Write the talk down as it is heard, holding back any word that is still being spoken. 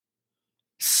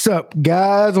Sup,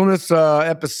 guys? On this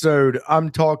episode,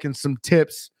 I'm talking some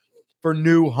tips for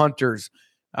new hunters.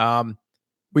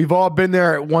 We've all been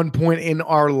there at one point in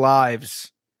our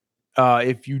lives.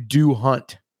 If you do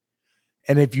hunt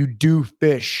and if you do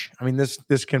fish, I mean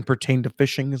this can pertain to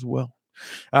fishing as well.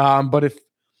 But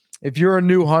if you're a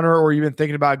new hunter or you've been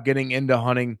thinking about getting into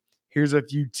hunting, here's a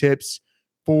few tips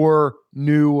for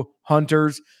new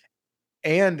hunters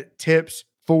and tips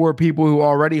for people who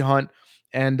already hunt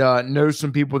and know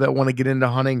some people that want to get into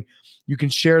hunting. You can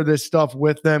share this stuff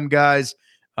with them, guys.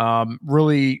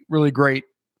 Really, really great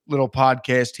little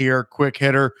podcast here, quick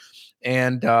hitter.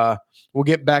 And we'll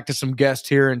get back to some guests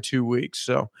here in 2 weeks.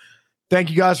 So thank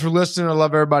you guys for listening. I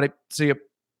love everybody. See you.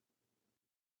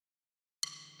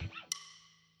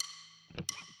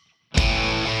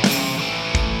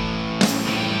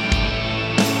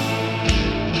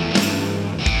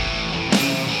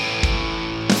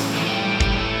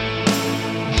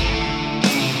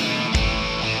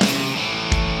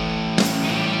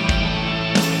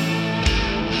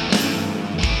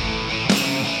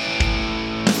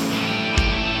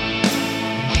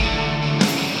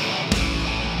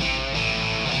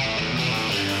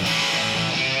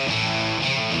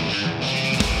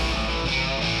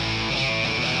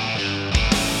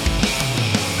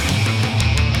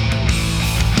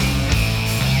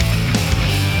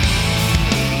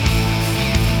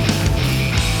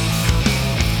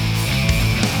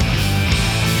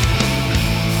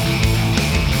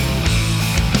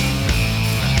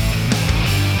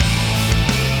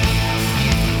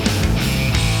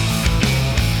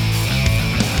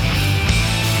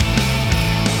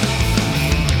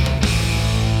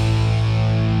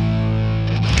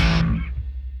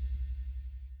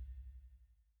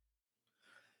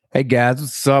 Hey guys,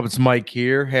 what's up? It's Mike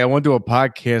here. Hey, I want to do a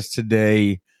podcast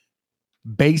today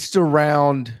based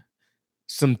around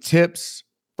some tips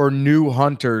for new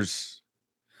hunters.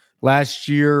 Last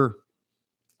year,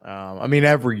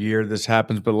 every year this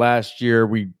happens, but last year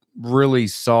we really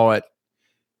saw it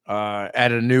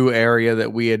at a new area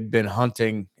that we had been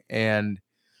hunting, and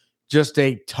just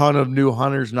a ton of new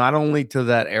hunters, not only to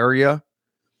that area,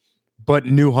 but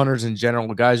new hunters in general.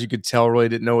 The guys you could tell really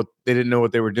didn't know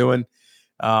what they were doing.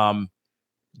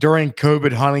 During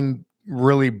COVID, hunting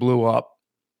really blew up.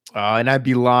 And I'd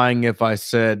be lying if I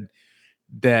said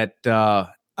that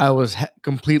I was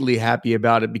completely happy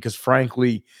about it because,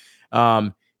 frankly,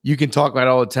 you can talk about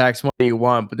all the tax money you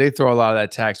want, but they throw a lot of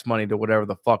that tax money to whatever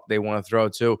the fuck they want to throw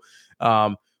to.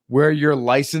 Where your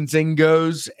licensing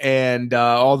goes and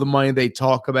all the money they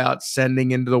talk about sending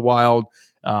into the wild,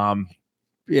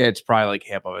 it's probably like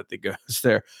half of it that goes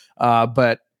there.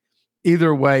 But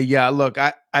either way, yeah, look,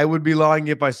 I would be lying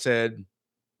if I said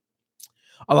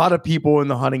a lot of people in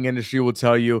the hunting industry will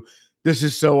tell you this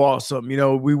is so awesome. You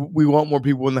know, we want more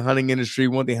people in the hunting industry.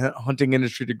 We want the hunting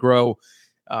industry to grow.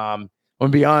 I'm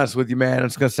going to be honest with you, man.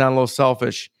 It's going to sound a little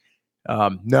selfish.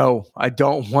 No, I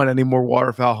don't want any more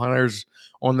waterfowl hunters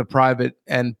on the private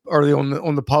and or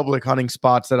on the public hunting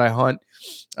spots that I hunt.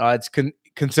 It's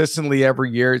consistently every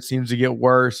year. It seems to get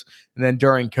worse. And then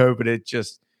during COVID,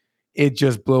 it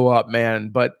just blew up, man.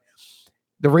 But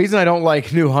the reason I don't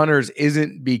like new hunters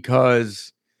isn't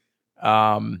because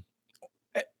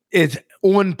it's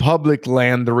on public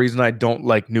land. The reason I don't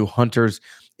like new hunters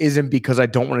isn't because I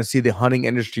don't want to see the hunting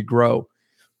industry grow.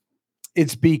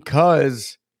 It's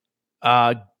because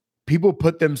people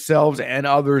put themselves and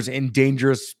others in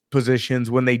dangerous positions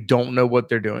when they don't know what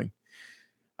they're doing.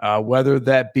 Whether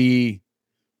that be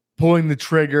pulling the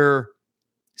trigger,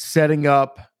 setting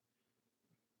up,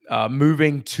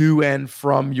 moving to and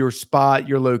from your spot,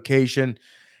 your location.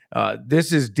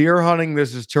 This is deer hunting.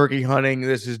 This is turkey hunting.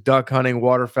 This is duck hunting,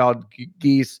 waterfowl,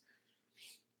 geese.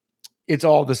 It's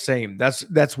all the same.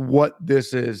 That's what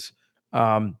this is.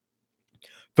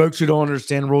 Folks who don't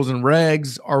understand rules and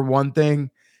regs are one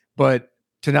thing, but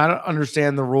to not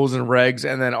understand the rules and regs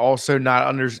and then also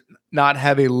not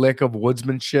have a lick of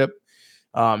woodsmanship,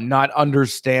 not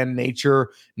understand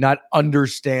nature, not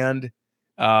understand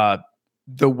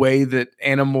the way that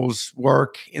animals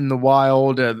work in the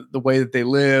wild, the way that they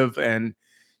live, and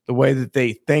the way that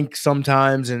they think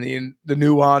sometimes, and in the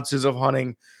nuances of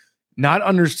hunting, not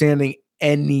understanding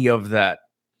any of that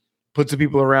puts the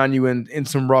people around you in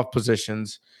some rough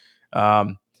positions.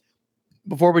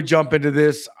 Before we jump into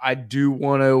this, I do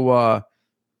want to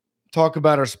talk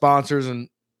about our sponsors, and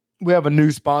we have a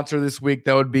new sponsor this week.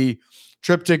 That would be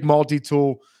Triptych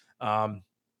Multi-Tool.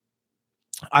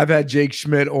 I've had Jake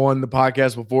Schmidt on the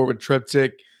podcast before with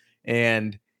Triptych,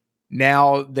 and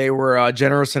now they were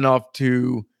generous enough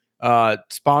to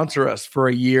sponsor us for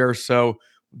a year. So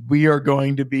we are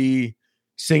going to be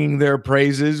singing their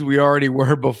praises. We already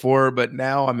were before, but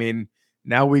now, I mean,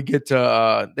 now we get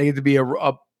to they get to be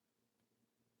a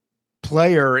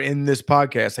player in this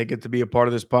podcast. They get to be a part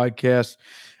of this podcast.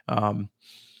 Um,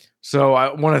 so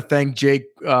I want to thank Jake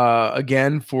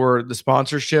again for the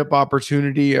sponsorship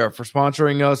opportunity or for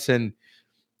sponsoring us, and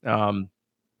um,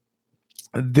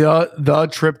 the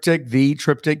triptych,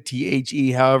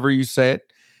 THE, however you say it,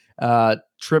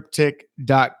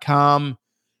 triptych.com.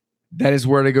 That is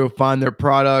where to go find their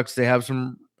products. They have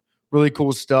some really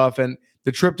cool stuff. And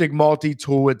the Triptych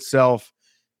multi-tool itself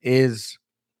it's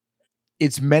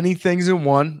many things in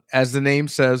one, as the name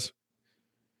says.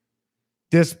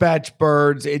 Dispatch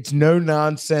birds. It's no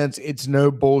nonsense. It's no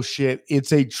bullshit.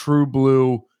 It's a true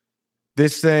blue.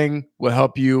 This thing will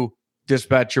help you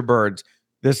dispatch your birds.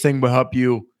 This thing will help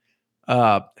you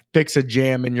fix a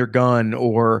jam in your gun,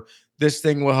 or this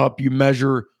thing will help you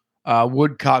measure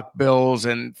woodcock bills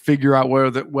and figure out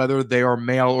whether they are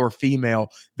male or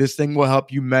female. This thing will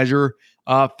help you measure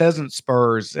pheasant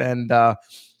spurs, and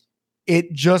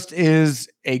it just is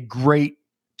a great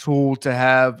tool to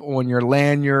have on your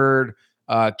lanyard,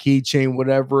 keychain,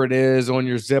 whatever it is, on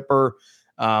your zipper,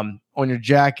 on your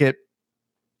jacket,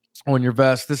 on your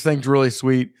vest. This thing's really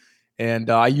sweet, and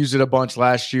I used it a bunch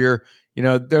last year. You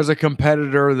know, there's a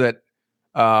competitor that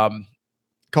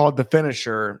called the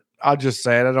Finisher. I'll just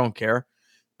say it. I don't care.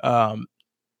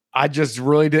 I just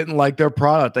really didn't like their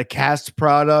product. A cast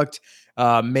product,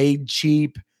 made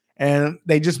cheap, and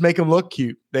they just make them look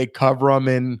cute. They cover them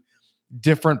in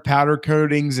different powder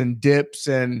coatings and dips,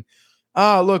 and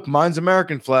look, mine's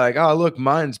American flag. Look,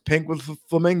 mine's pink with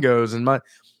flamingos, and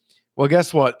well,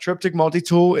 guess what? Triptych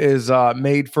multi-tool is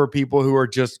made for people who are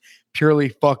just purely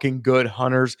fucking good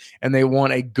hunters, and they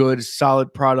want a good,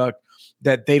 solid product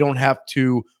that they don't have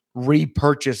to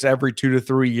repurchase every 2 to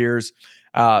 3 years.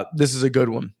 This is a good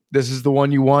one. This is the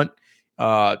one you want.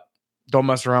 Don't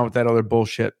mess around with that other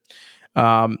bullshit.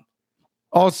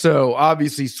 Also,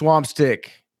 obviously, Swampstick,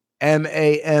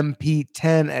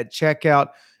 MAMP10 at checkout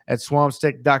at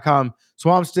swampstick.com.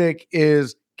 Swampstick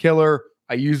is killer.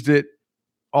 I used it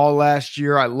all last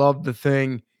year. I love the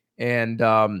thing, and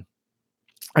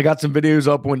I got some videos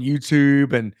up on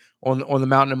YouTube and on the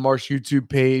Mountain and Marsh YouTube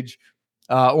page,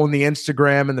 on the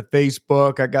Instagram and the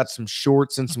Facebook. I got some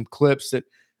shorts and some clips that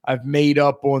I've made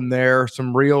up on there,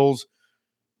 some reels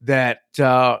that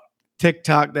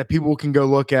TikTok that people can go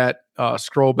look at.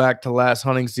 Scroll back to last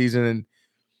hunting season, and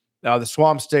the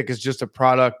Swampstick is just a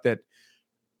product that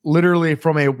literally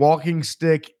from a walking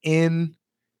stick in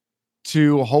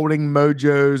to holding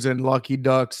mojos and lucky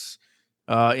ducks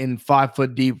in 5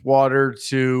 foot deep water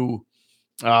to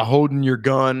holding your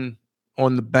gun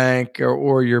on the bank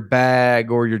or your bag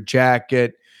or your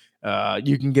jacket.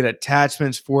 You can get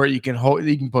attachments for it. You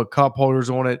can put cup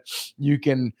holders on it. You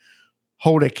can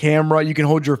hold a camera. You can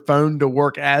hold your phone to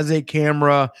work as a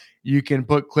camera. You can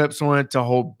put clips on it to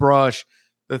hold brush.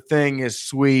 The thing is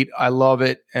sweet. I love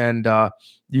it, and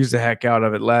used the heck out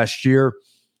of it last year.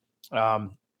 And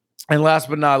last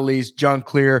but not least, Junk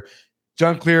Clear.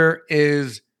 Junk Clear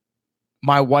is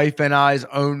my wife and I's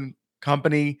own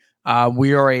company.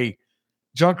 We are a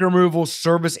junk removal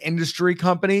service industry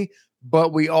company,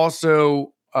 but we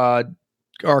also are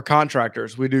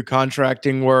contractors. We do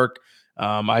contracting work.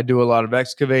 I do a lot of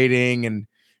excavating and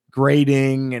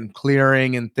grading and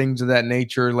clearing and things of that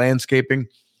nature, landscaping.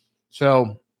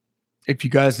 So if you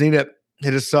guys need it,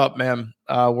 hit us up, man.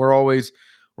 We're always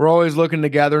looking to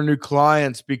gather new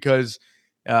clients because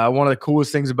one of the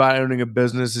coolest things about owning a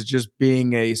business is just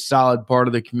being a solid part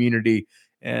of the community.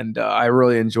 And I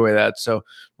really enjoy that. So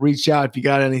reach out if you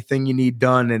got anything you need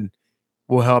done, and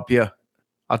we'll help you.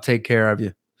 I'll take care of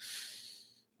you.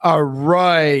 All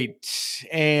right.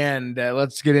 And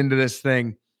let's get into this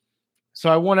thing. So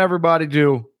I want everybody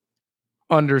to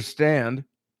understand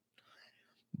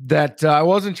that I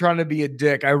wasn't trying to be a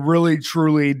dick. I really,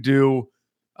 truly do.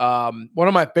 One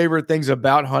of my favorite things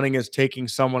about hunting is taking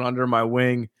someone under my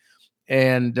wing.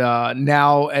 And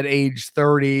now at age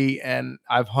 30, and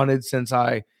I've hunted since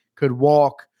I could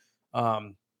walk,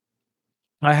 I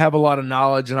have a lot of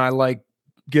knowledge, and I like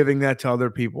giving that to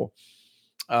other people.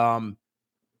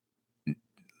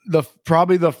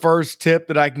 Probably the first tip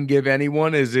that I can give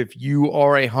anyone is, if you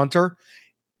are a hunter,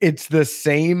 it's the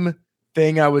same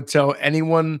thing I would tell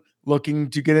anyone looking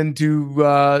to get into,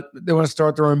 they want to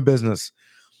start their own business.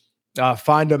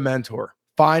 Find a mentor,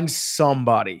 find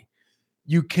somebody.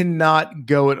 You cannot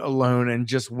go it alone and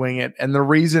just wing it. And the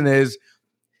reason is,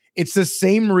 it's the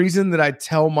same reason that I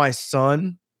tell my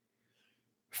son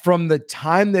from the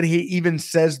time that he even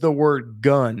says the word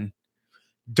gun,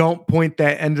 don't point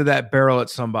that end of that barrel at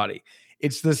somebody.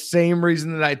 It's the same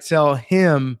reason that I tell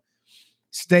him,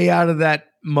 stay out of that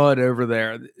mud over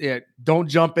there. Yeah, don't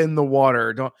jump in the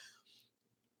water. Don't.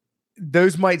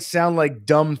 Those might sound like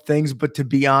dumb things, but to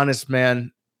be honest,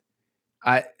 man,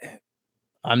 I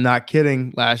I'm not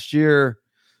kidding. Last year,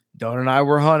 Don and I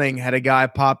were hunting, had a guy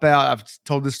pop out. I've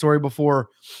told this story before.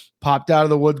 Popped out of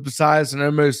the woods beside us and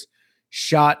almost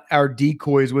shot our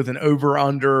decoys with an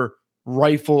over-under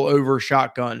rifle over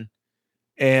shotgun,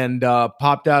 and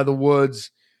popped out of the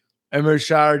woods, almost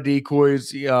shot our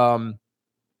decoys. And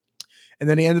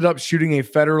then he ended up shooting a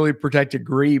federally protected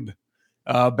grebe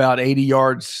about 80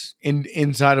 yards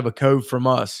inside of a cove from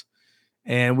us.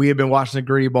 And we had been watching the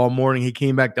grebe all morning. He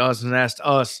came back to us and asked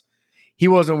us. He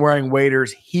wasn't wearing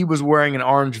waders. He was wearing an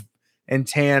orange and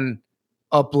tan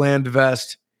upland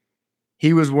vest.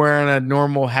 He was wearing a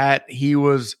normal hat. He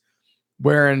was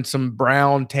wearing some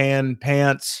brown tan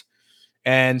pants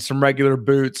and some regular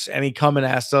boots. And he come and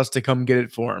asked us to come get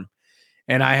it for him.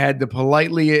 And I had to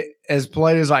politely, as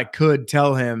polite as I could,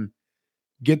 tell him,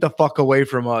 get the fuck away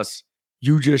from us.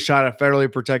 You just shot a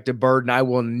federally protected bird, and I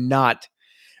will not,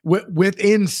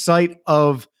 within sight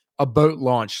of a boat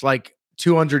launch, like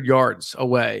 200 yards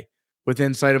away,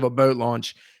 within sight of a boat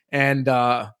launch, and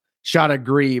shot a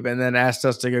grebe and then asked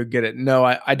us to go get it. No,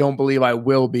 I don't believe I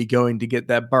will be going to get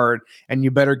that bird, and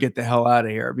you better get the hell out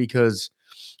of here because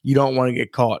you don't want to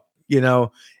get caught,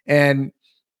 And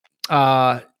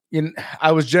I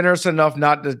was generous enough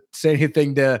not to say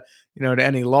anything to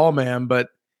any lawman, but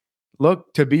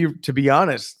look, to be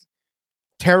honest,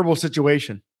 terrible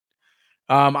situation.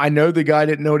 I know the guy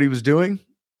didn't know what he was doing,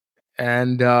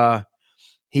 and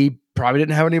he probably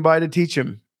didn't have anybody to teach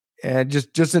him, and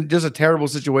just a terrible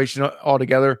situation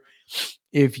altogether.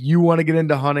 If you want to get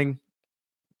into hunting,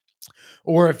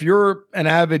 or if you're an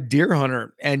avid deer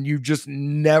hunter and you just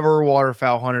never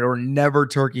waterfowl hunted or never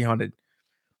turkey hunted,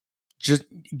 just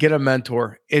get a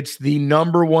mentor. It's the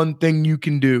number one thing you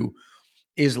can do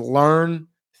is learn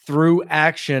through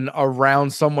action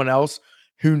around someone else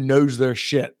who knows their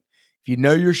shit. If you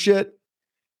know your shit,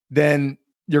 then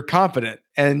you're confident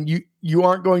and you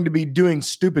aren't going to be doing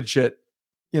stupid shit.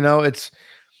 It's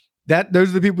that those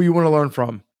are the people you want to learn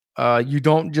from. You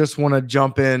don't just want to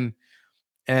jump in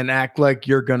and act like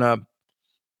you're gonna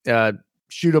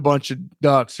shoot a bunch of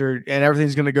ducks and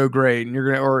everything's gonna go great and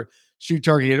you're gonna or shoot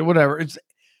turkey or whatever.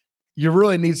 You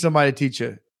really need somebody to teach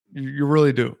you. You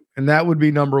really do. And that would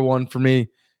be number one for me.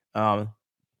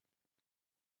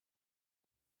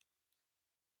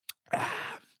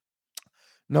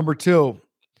 Number two,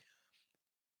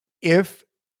 even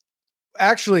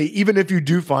if you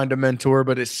do find a mentor,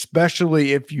 but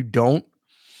especially if you don't,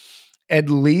 at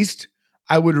least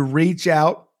I would reach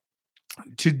out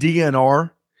to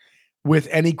DNR with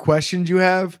any questions you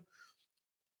have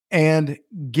and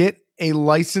get a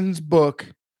licensed book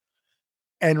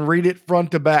and read it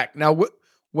front to back. Now,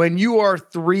 when you are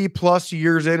 3+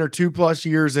 years in or 2+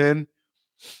 years in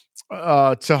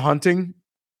to hunting,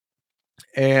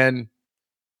 and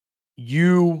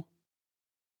you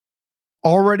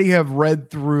already have read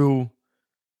through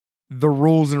the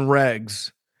rules and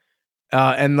regs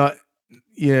and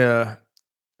the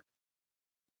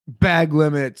bag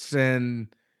limits and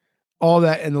all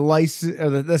that, and the license,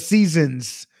 the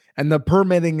seasons and the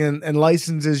permitting and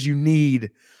licenses you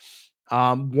need.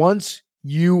 Once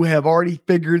you have already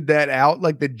figured that out,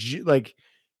 like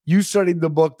you studied the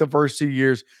book the first 2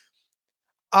 years,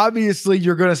 obviously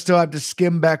you're going to still have to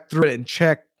skim back through it and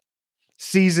check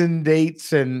season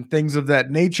dates and things of that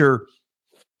nature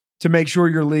to make sure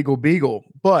you're legal beagle.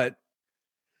 But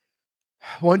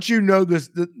once you know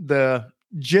the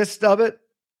gist of it,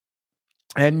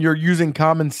 and you're using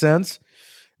common sense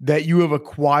that you have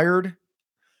acquired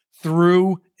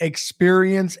through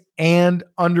experience and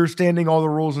understanding all the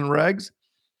rules and regs,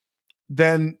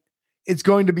 then it's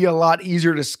going to be a lot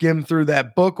easier to skim through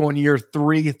that book on year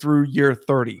 3 through year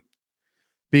 30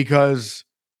 because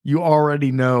you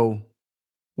already know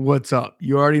what's up.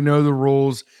 You already know the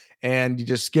rules and you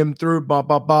just skim through,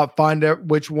 find out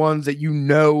which ones that you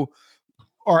know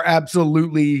are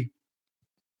absolutely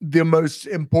the most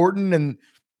important and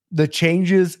the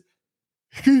changes.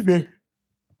 Excuse me.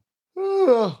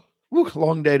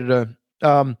 Long day today.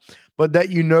 But that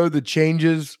the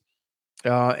changes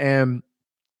and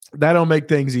that'll make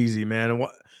things easy, man.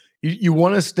 You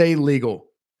want to stay legal.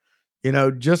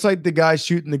 Just like the guy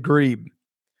shooting the grebe.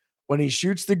 When he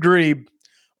shoots the grebe,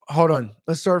 hold on,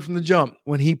 let's start from the jump.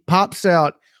 When he pops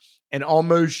out and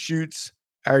almost shoots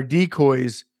our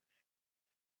decoys,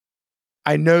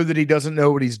 I know that he doesn't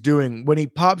know what he's doing. When he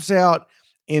pops out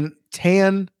in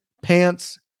tan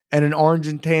pants and an orange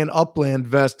and tan upland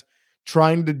vest,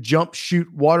 trying to jump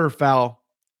shoot waterfowl.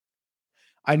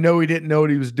 I know he didn't know what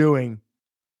he was doing.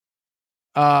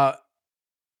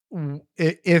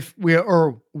 If we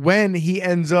or when he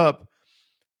ends up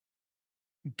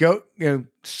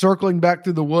circling back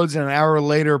through the woods and an hour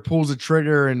later pulls a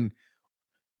trigger and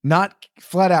not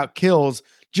flat out kills,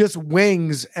 just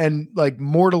wings and like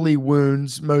mortally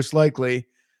wounds, most likely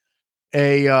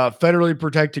a federally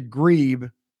protected grebe,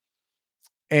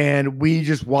 and we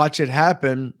just watch it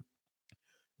happen,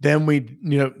 then we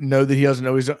know that he doesn't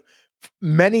know. He's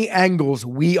many angles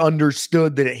we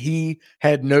understood that he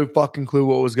had no fucking clue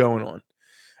what was going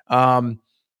on.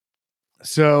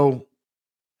 So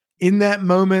in that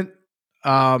moment,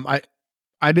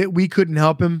 we couldn't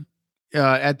help him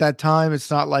at that time.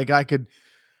 It's not like I could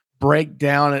break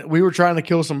down it. We were trying to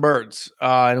kill some birds,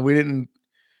 and we didn't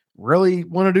really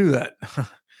want to do that.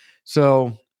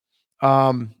 So,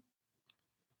 but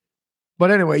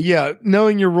anyway, yeah,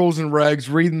 knowing your rules and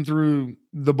regs, reading through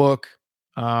the book,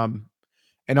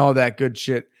 and all that good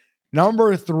shit.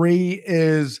 Number 3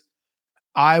 is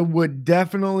I would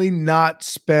definitely not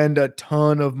spend a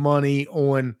ton of money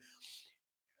on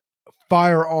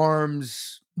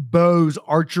firearms, bows,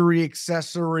 archery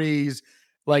accessories,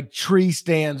 like tree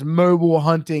stands, mobile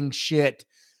hunting shit,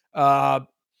 AVNX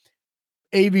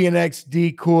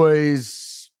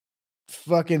decoys,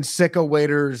 fucking sicko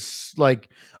waiters, like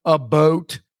a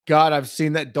boat. God, I've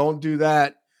seen that. Don't do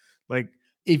that. Like,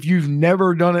 if you've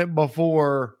never done it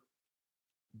before,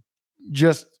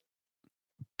 just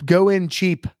go in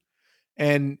cheap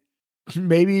and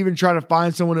maybe even try to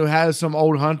find someone who has some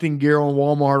old hunting gear on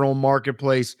Walmart on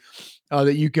Marketplace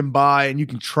that you can buy and you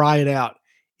can try it out.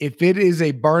 If it is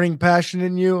a burning passion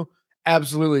in you,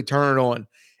 absolutely turn it on.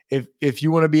 If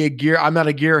you want to be a gear, I'm not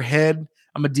a gear head,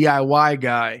 I'm a DIY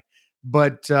guy.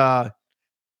 But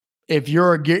if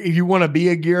you want to be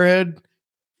a gearhead,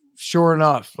 sure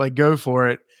enough, like go for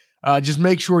it. Just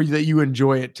make sure that you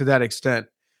enjoy it to that extent.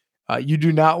 You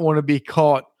do not want to be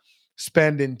caught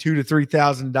spending $2,000 to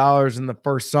 $3,000 in the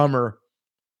first summer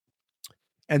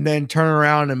and then turn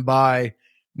around and by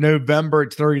November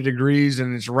it's 30 degrees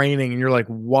and it's raining and you're like,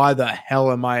 why the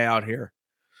hell am I out here?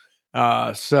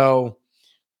 So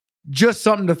just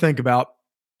something to think about.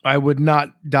 I would not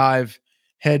dive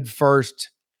head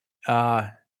first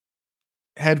into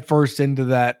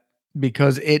that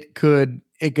because it could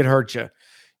hurt you.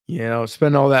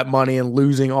 Spend all that money and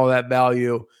losing all that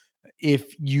value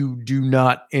if you do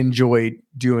not enjoy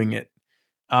doing it.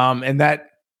 And that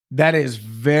is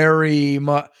very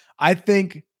much, I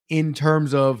think, in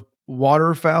terms of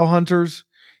waterfowl hunters,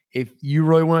 if you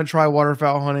really want to try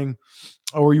waterfowl hunting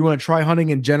or you want to try hunting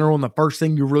in general, and the first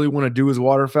thing you really want to do is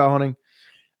waterfowl hunting,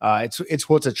 it's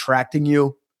what's attracting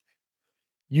you.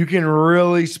 You can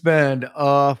really spend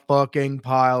a fucking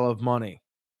pile of money,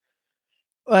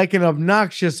 like an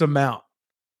obnoxious amount,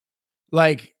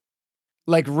 like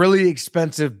really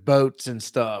expensive boats and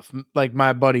stuff, like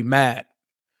my buddy Matt.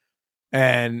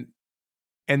 And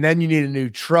then you need a new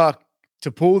truck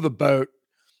to pull the boat,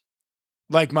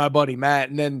 like my buddy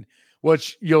Matt. And then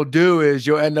what you'll do is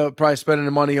you'll end up probably spending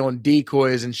the money on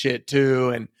decoys and shit too.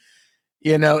 And,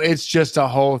 it's just a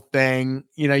whole thing.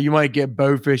 You might get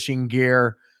bow fishing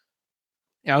gear,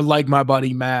 like my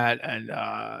buddy Matt, and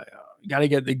got to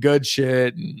get the good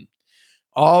shit. And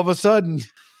all of a sudden,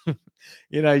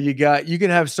 you can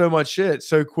have so much shit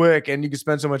so quick and you can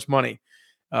spend so much money.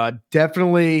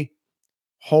 Definitely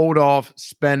hold off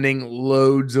spending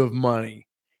loads of money.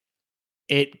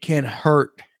 It can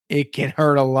hurt. It can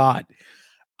hurt a lot.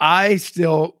 I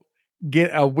still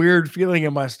get a weird feeling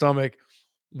in my stomach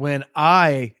when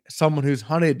someone who's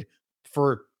hunted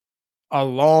for a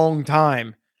long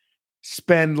time,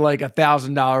 spend like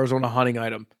 $1,000 on a hunting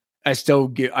item. I still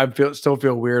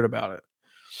feel weird about it.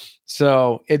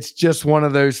 So it's just one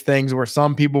of those things where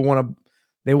some people want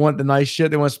the nice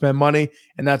shit. They want to spend money,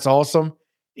 and that's awesome.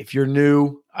 If you're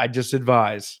new, I just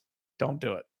advise don't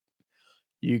do it.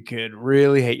 You could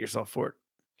really hate yourself for it.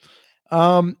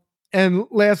 And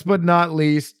last but not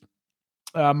least,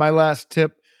 my last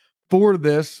tip for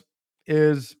this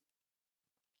is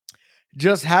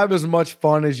just have as much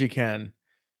fun as you can.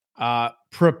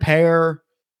 Prepare,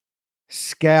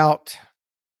 scout,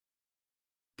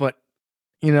 but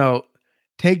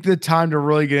take the time to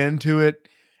really get into it.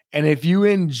 And if you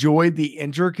enjoy the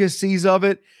intricacies of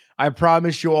it, I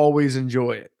promise you'll always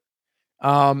enjoy it.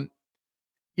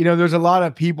 There's a lot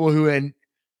of people who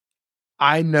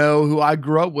I know who I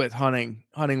grew up with hunting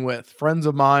with, friends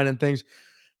of mine and things,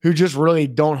 who just really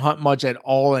don't hunt much at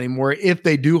all anymore, if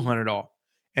they do hunt at all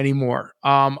anymore.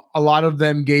 A lot of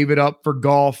them gave it up for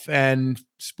golf and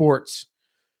sports.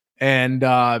 And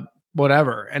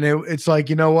whatever. And it's like,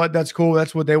 you know what? That's cool.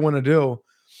 That's what they want to do.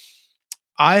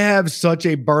 I have such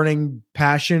a burning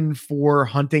passion for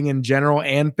hunting in general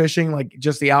and fishing, like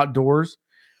just the outdoors,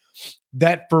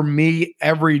 that for me,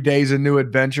 every day is a new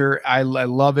adventure. I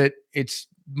love it. It's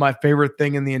my favorite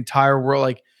thing in the entire world.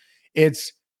 Like,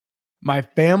 it's my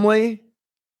family,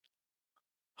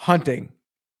 hunting,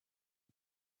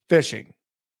 fishing,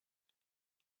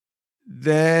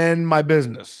 then my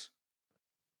business.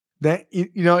 That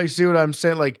you see what I'm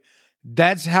saying? Like,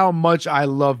 that's how much I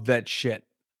love that shit.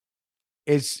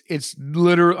 It's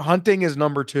literally hunting is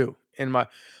number two in my.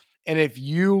 And if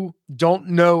you don't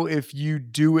know if you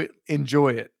do it, enjoy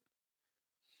it,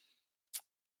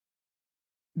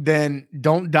 then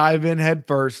don't dive in head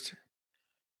first,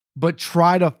 but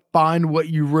try to find what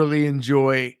you really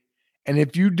enjoy. And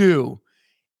if you do,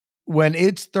 when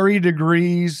it's 30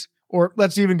 degrees, or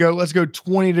let's go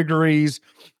 20 degrees,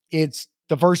 it's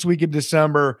the first week of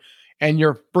December and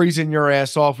you're freezing your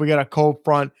ass off. We got a cold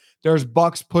front. There's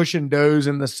bucks pushing does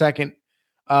in the second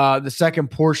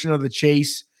portion of the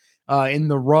chase in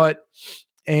the rut.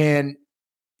 And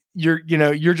you're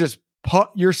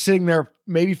sitting there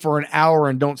maybe for an hour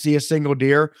and don't see a single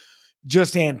deer,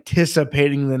 just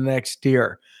anticipating the next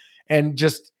deer. And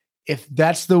just, if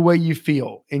that's the way you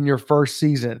feel in your first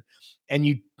season, and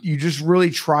you just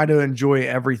really try to enjoy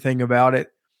everything about it,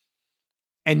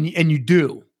 and you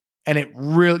do, and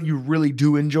you really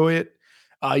do enjoy it.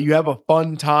 You have a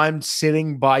fun time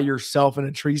sitting by yourself in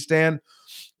a tree stand,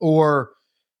 or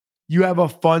you have a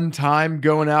fun time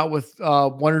going out with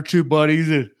one or two buddies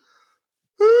and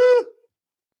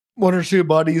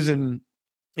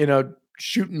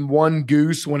shooting one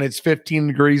goose when it's 15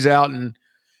 degrees out and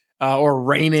or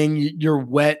raining. You're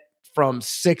wet from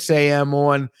 6 a.m.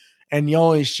 on, and you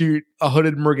only shoot a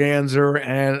hooded merganser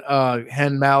and a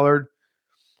hen mallard,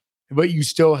 but you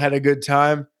still had a good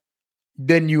time.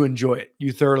 Then you enjoy it.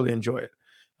 You thoroughly enjoy it.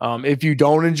 If you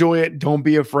don't enjoy it, don't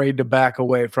be afraid to back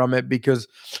away from it, because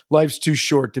life's too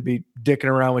short to be dicking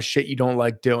around with shit you don't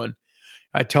like doing.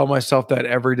 I tell myself that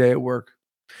every day at work.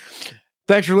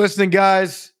 Thanks for listening,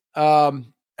 guys. I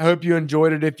hope you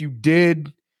enjoyed it. If you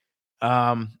did,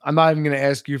 I'm not even going to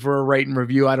ask you for a rate and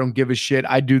review. I don't give a shit.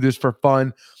 I do this for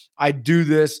fun. I do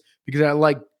this because I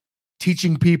like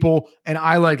teaching people and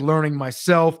I like learning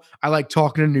myself. I like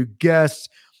talking to new guests.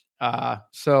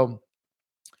 So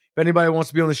if anybody wants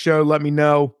to be on the show, let me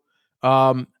know.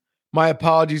 My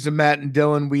apologies to Matt and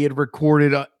Dylan. We had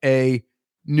recorded a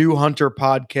new hunter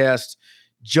podcast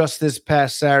just this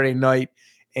past Saturday night,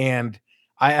 and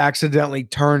I accidentally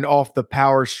turned off the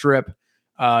power strip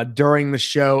during the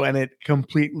show, and it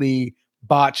completely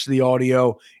botched the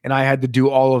audio, and I had to do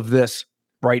all of this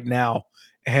right now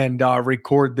and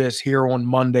record this here on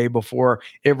Monday before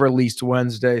it released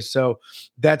Wednesday. So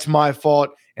that's my fault,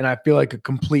 and I feel like a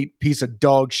complete piece of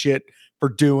dog shit for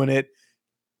doing it.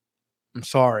 I'm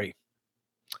sorry.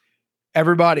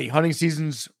 Everybody, hunting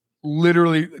season's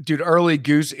literally, dude, early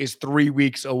goose is 3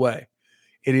 weeks away.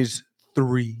 It is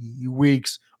 3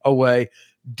 weeks away.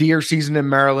 Deer season in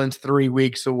Maryland's 3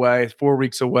 weeks away, 4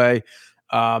 weeks away.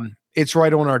 It's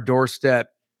right on our doorstep.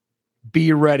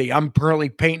 Be ready. I'm currently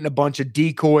painting a bunch of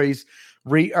decoys,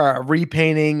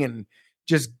 repainting, and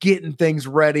just getting things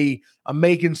ready. I'm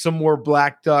making some more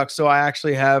black ducks. So I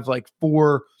actually have like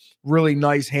 4 really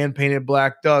nice hand painted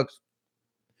black ducks.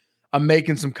 I'm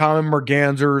making some common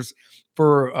mergansers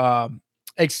for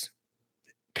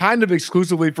kind of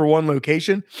exclusively for one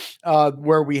location,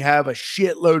 where we have a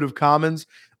shitload of commons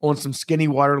on some skinny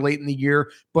water late in the year,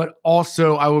 but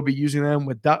also I will be using them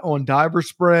on diver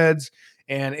spreads.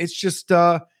 And it's just,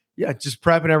 just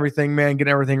prepping everything, man,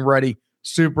 getting everything ready.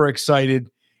 Super excited.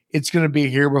 It's going to be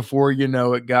here before you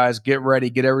know it, guys. Get ready,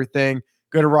 get everything.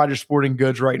 Go to Rogers Sporting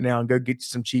Goods right now and go get you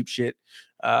some cheap shit.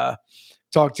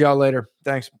 Talk to y'all later.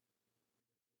 Thanks.